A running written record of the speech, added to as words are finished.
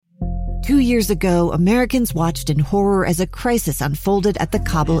2 years ago, Americans watched in horror as a crisis unfolded at the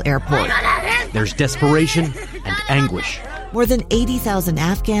Kabul airport. There's desperation and anguish. More than 80,000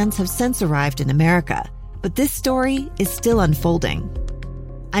 Afghans have since arrived in America, but this story is still unfolding.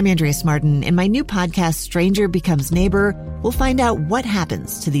 I'm Andrea Martin. In my new podcast, Stranger Becomes Neighbor, we'll find out what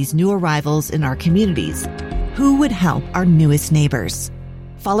happens to these new arrivals in our communities. Who would help our newest neighbors?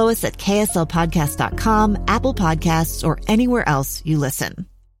 Follow us at kslpodcast.com, Apple Podcasts, or anywhere else you listen.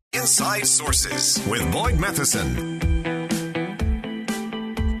 Inside Sources with Boyd Matheson.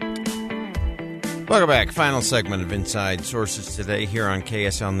 Welcome back. Final segment of Inside Sources today here on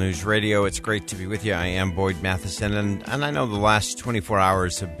KSL News Radio. It's great to be with you. I am Boyd Matheson, and I know the last 24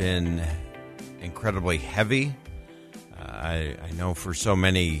 hours have been incredibly heavy. I know for so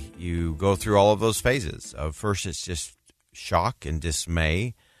many, you go through all of those phases. First, it's just shock and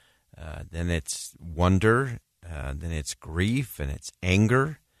dismay. Then it's wonder. Then it's grief, and it's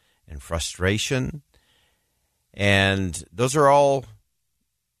anger and frustration. And those are all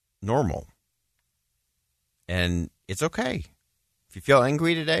normal. And it's okay. If you feel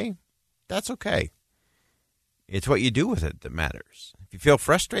angry today, that's okay. It's what you do with it that matters. If you feel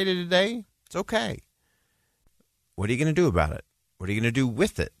frustrated today, it's okay. What are you going to do about it? What are you going to do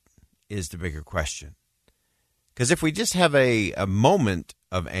with it is the bigger question. Because if we just have a moment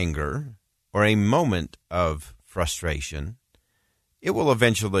of anger or a moment of frustration, it will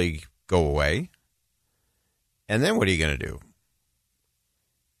eventually go away. And then what are you going to do?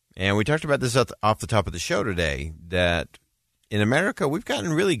 And we talked about this off the top of the show today, that in America, we've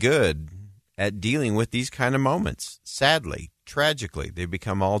gotten really good at dealing with these kind of moments. Sadly, tragically, they've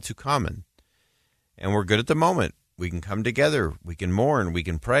become all too common. And we're good at the moment. We can come together. We can mourn. We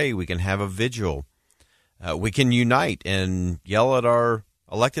can pray. We can have a vigil. We can unite and yell at our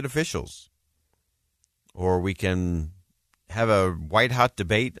elected officials. Or we can have a white-hot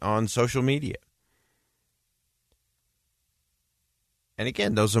debate on social media. And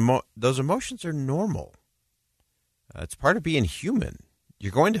again, those emotions are normal. It's part of being human.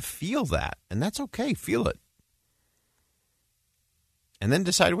 You're going to feel that, and that's okay. Feel it. And then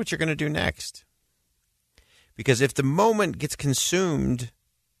decide what you're going to do next. Because if the moment gets consumed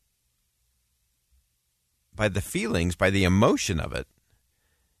by the feelings, by the emotion of it,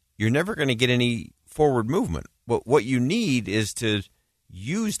 you're never going to get any forward movement. What you need is to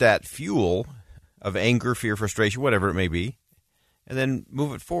use that fuel of anger, fear, frustration, whatever it may be, and then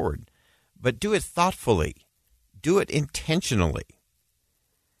move it forward. But do it thoughtfully. Do it intentionally.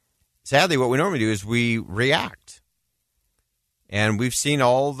 Sadly, what we normally do is we react. And we've seen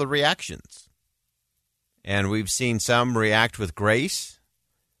all the reactions. And we've seen some react with grace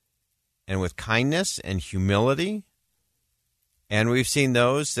and with kindness and humility. And we've seen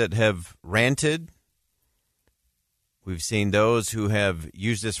those that have ranted. We've seen those who have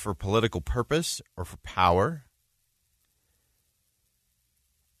used this for political purpose or for power.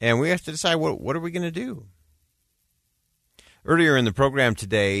 And we have to decide, what are we going to do? Earlier in the program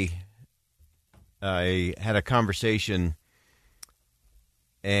today, I had a conversation,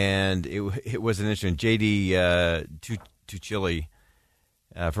 and it was an interesting. J.D. Tuccilli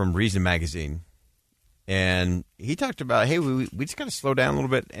from Reason Magazine, and he talked about, hey, we just got to slow down a little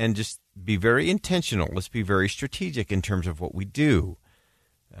bit and just be very intentional. Let's be very strategic in terms of what we do,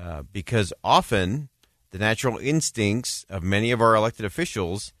 because often the natural instincts of many of our elected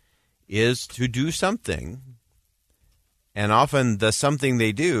officials is to do something, and often the something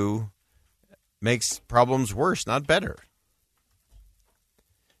they do makes problems worse, not better.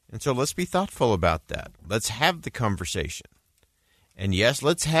 And so let's be thoughtful about that. Let's have the conversation. And yes,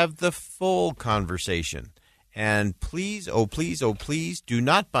 let's have the full conversation. And please, oh please, oh please, do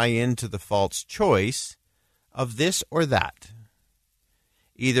not buy into the false choice of this or that.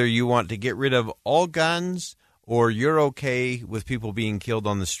 Either you want to get rid of all guns, or you're okay with people being killed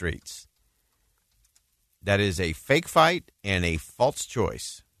on the streets. That is a fake fight and a false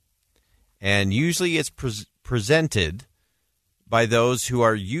choice. And usually it's presented by those who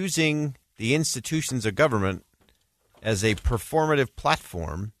are using the institutions of government as a performative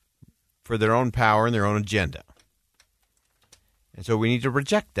platform for their own power and their own agenda. And so we need to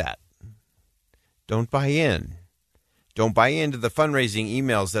reject that. Don't buy in. Don't buy into the fundraising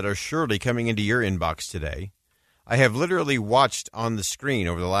emails that are surely coming into your inbox today. I have literally watched on the screen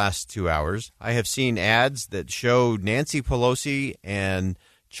over the last 2 hours. I have seen ads that show Nancy Pelosi and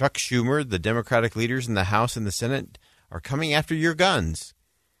Chuck Schumer, the Democratic leaders in the House and the Senate, are coming after your guns.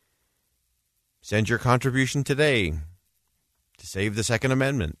 Send your contribution today to save the Second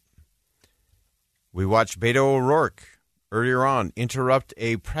Amendment. We watched Beto O'Rourke earlier on interrupt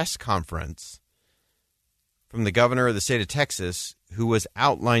a press conference from the governor of the state of Texas, who was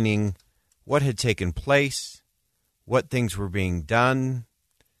outlining what had taken place, what things were being done,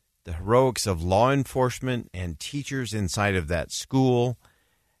 the heroics of law enforcement and teachers inside of that school.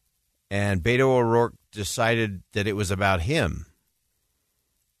 And Beto O'Rourke decided that it was about him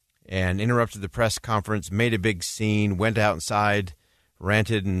and interrupted the press conference, made a big scene, went outside,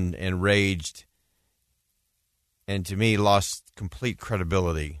 ranted and raged, and to me lost complete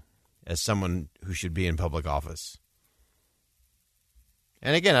credibility as someone who should be in public office.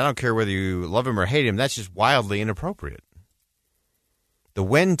 And again, I don't care whether you love him or hate him, that's just wildly inappropriate. The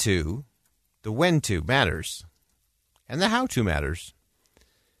when to matters, and the how to matters,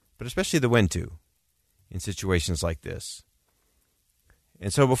 but especially the when to in situations like this.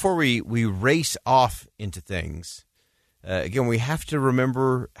 And so before we race off into things, again, we have to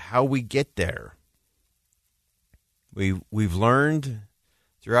remember how we get there. We've learned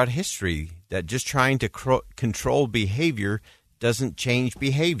throughout history that just trying to control behavior doesn't change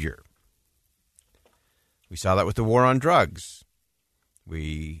behavior. We saw that with the war on drugs.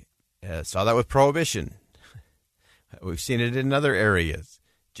 We saw that with prohibition. We've seen it in other areas.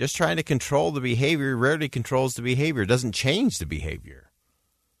 Just trying to control the behavior rarely controls the behavior. It doesn't change the behavior.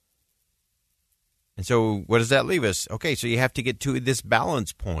 And so what does that leave us? Okay, so you have to get to this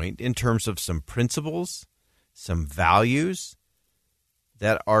balance point in terms of some principles, some values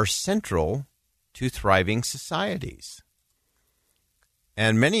that are central to thriving societies.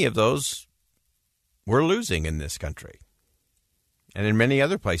 And many of those we're losing in this country and in many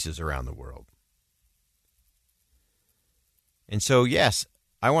other places around the world. And so, yes,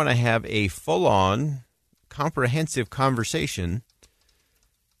 I want to have a full-on, comprehensive conversation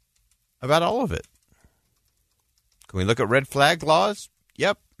about all of it. Can we look at red flag laws?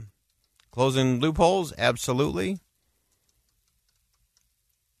 Yep. Closing loopholes? Absolutely.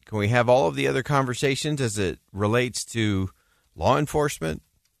 Can we have all of the other conversations as it relates to law enforcement?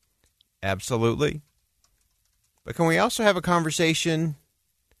 Absolutely. But can we also have a conversation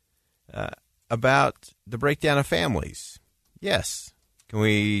about the breakdown of families? Yes. Can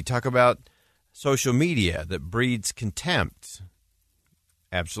we talk about social media that breeds contempt?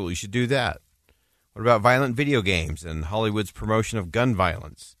 Absolutely should do that. What about violent video games and Hollywood's promotion of gun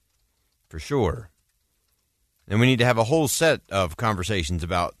violence? For sure. And we need to have a whole set of conversations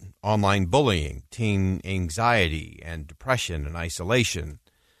about online bullying, teen anxiety, and depression and isolation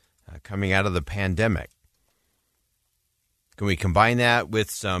coming out of the pandemic. Can we combine that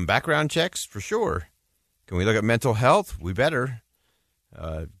with some background checks? For sure. Can we look at mental health? We better.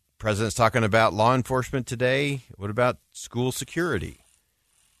 President's talking about law enforcement today. What about school security?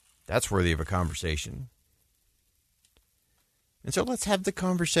 That's worthy of a conversation. And so let's have the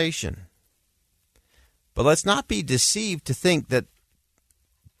conversation. But let's not be deceived to think that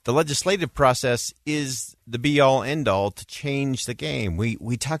the legislative process is the be-all, end-all to change the game.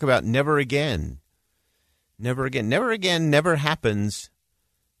 We talk about never again. Never again. Never again never happens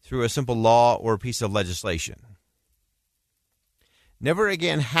through a simple law or a piece of legislation. Never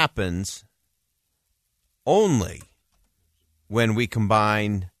again happens only when we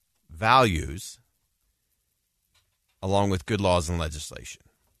combine values along with good laws and legislation.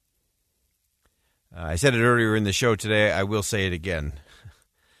 I said it earlier in the show today. I will say it again.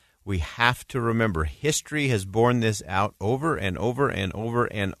 We have to remember history has borne this out over and over and over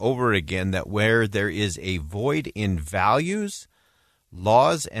and over again, that where there is a void in values,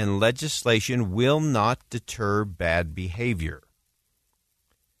 laws and legislation will not deter bad behavior.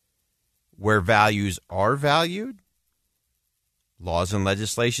 Where values are valued, laws and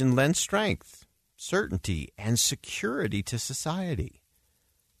legislation lend strength, certainty, and security to society.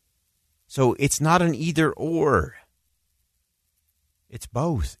 So it's not an either or. It's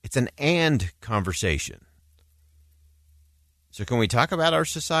both. It's an and conversation. So can we talk about our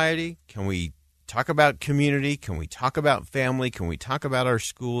society? Can we talk about community? Can we talk about family? Can we talk about our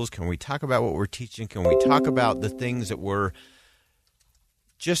schools? Can we talk about what we're teaching? Can we talk about the things that we're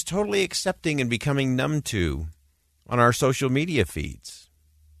just totally accepting and becoming numb to on our social media feeds?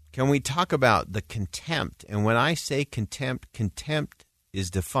 Can we talk about the contempt? And when I say contempt, contempt is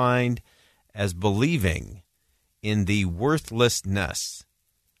defined as believing in the worthlessness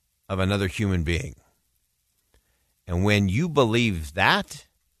of another human being. And when you believe that,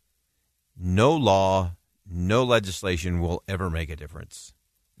 no law, no legislation will ever make a difference.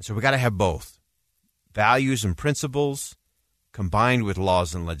 So we got to have both. Values and principles combined with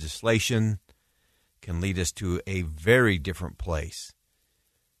laws and legislation can lead us to a very different place.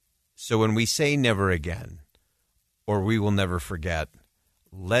 So when we say never again, or we will never forget,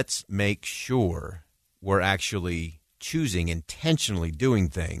 let's make sure we're actually choosing, intentionally doing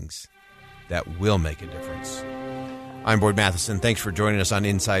things that will make a difference. I'm Boyd Matheson. Thanks for joining us on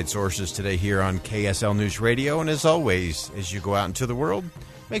Inside Sources today here on KSL News Radio. And as always, as you go out into the world,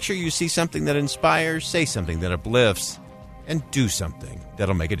 make sure you see something that inspires, say something that uplifts, and do something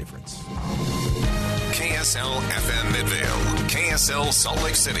that'll make a difference. KSL FM Midvale, KSL Salt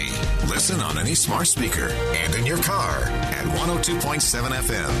Lake City. Listen on any smart speaker and in your car at 102.7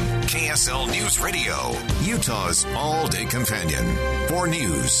 FM. KSL News Radio, Utah's all-day companion for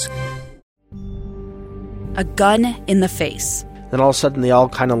news. A gun in the face. Then all of a sudden they all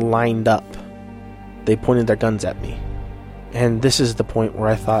kind of lined up. They pointed their guns at me. And this is the point where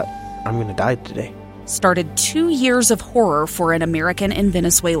I thought, I'm going to die today. Started 2 years of horror for an American in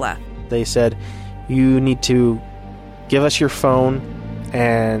Venezuela. They said, you need to give us your phone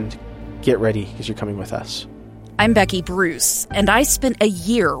and get ready because you're coming with us. I'm Becky Bruce, and I spent a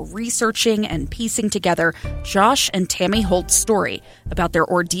year researching and piecing together Josh and Tammy Holt's story about their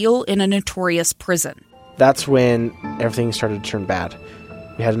ordeal in a notorious prison. That's when everything started to turn bad.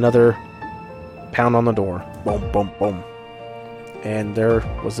 We had another pound on the door. Boom, boom, boom. And there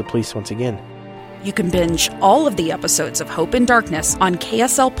was the police once again. You can binge all of the episodes of Hope in Darkness on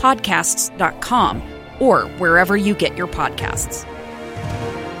KSLpodcasts.com or wherever you get your podcasts.